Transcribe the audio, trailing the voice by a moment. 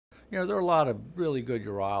You know, there are a lot of really good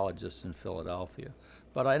urologists in Philadelphia,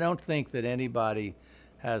 but I don't think that anybody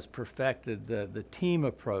has perfected the team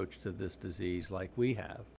approach to this disease like we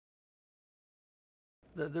have.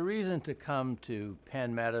 The reason to come to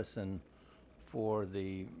Penn Medicine for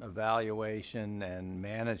the evaluation and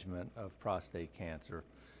management of prostate cancer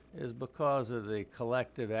is because of the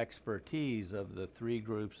collective expertise of the three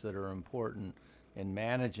groups that are important in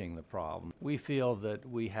managing the problem. We feel that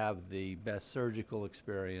we have the best surgical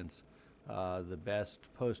experience, the best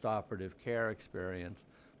post-operative care experience,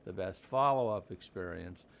 the best follow-up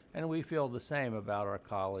experience, and we feel the same about our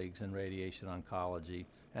colleagues in radiation oncology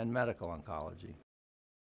and medical oncology.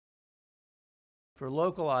 For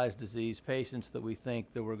localized disease, patients that we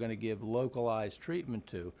think that we're going to give localized treatment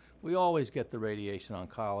to, we always get the radiation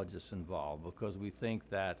oncologists involved because we think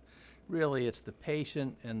that really it's the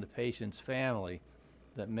patient and the patient's family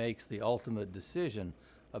that makes the ultimate decision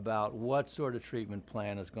about what sort of treatment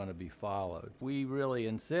plan is going to be followed. We really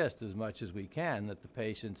insist as much as we can that the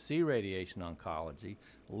patients see radiation oncology,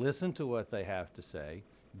 listen to what they have to say,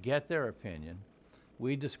 get their opinion.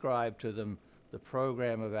 We describe to them the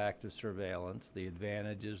program of active surveillance, the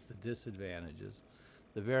advantages, the disadvantages,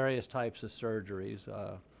 the various types of surgeries,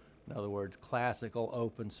 in other words, classical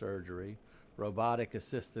open surgery,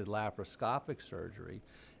 robotic-assisted laparoscopic surgery,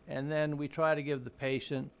 and then we try to give the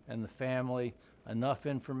patient and the family enough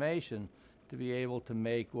information to be able to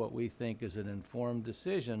make what we think is an informed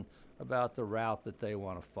decision about the route that they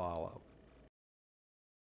want to follow.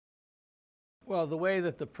 Well, the way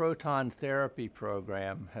that the proton therapy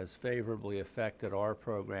program has favorably affected our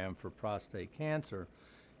program for prostate cancer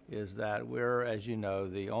is that we're, as you know,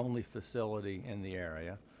 the only facility in the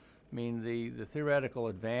area. I mean, the theoretical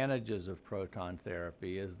advantages of proton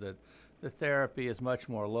therapy is that the therapy is much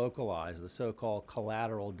more localized. The so-called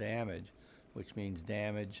collateral damage, which means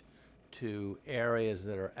damage to areas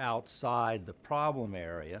that are outside the problem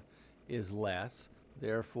area, is less.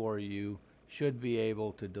 Therefore, you should be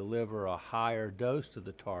able to deliver a higher dose to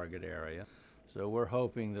the target area. So we're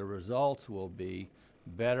hoping the results will be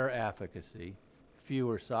better efficacy,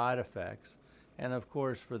 fewer side effects, and of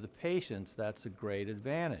course for the patients that's a great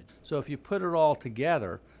advantage. So if you put it all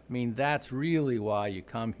together, I mean, that's really why you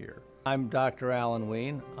come here. I'm Dr. Alan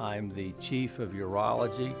Wein. I'm the Chief of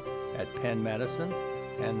Urology at Penn Medicine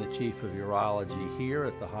and the Chief of Urology here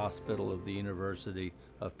at the Hospital of the University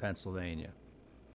of Pennsylvania.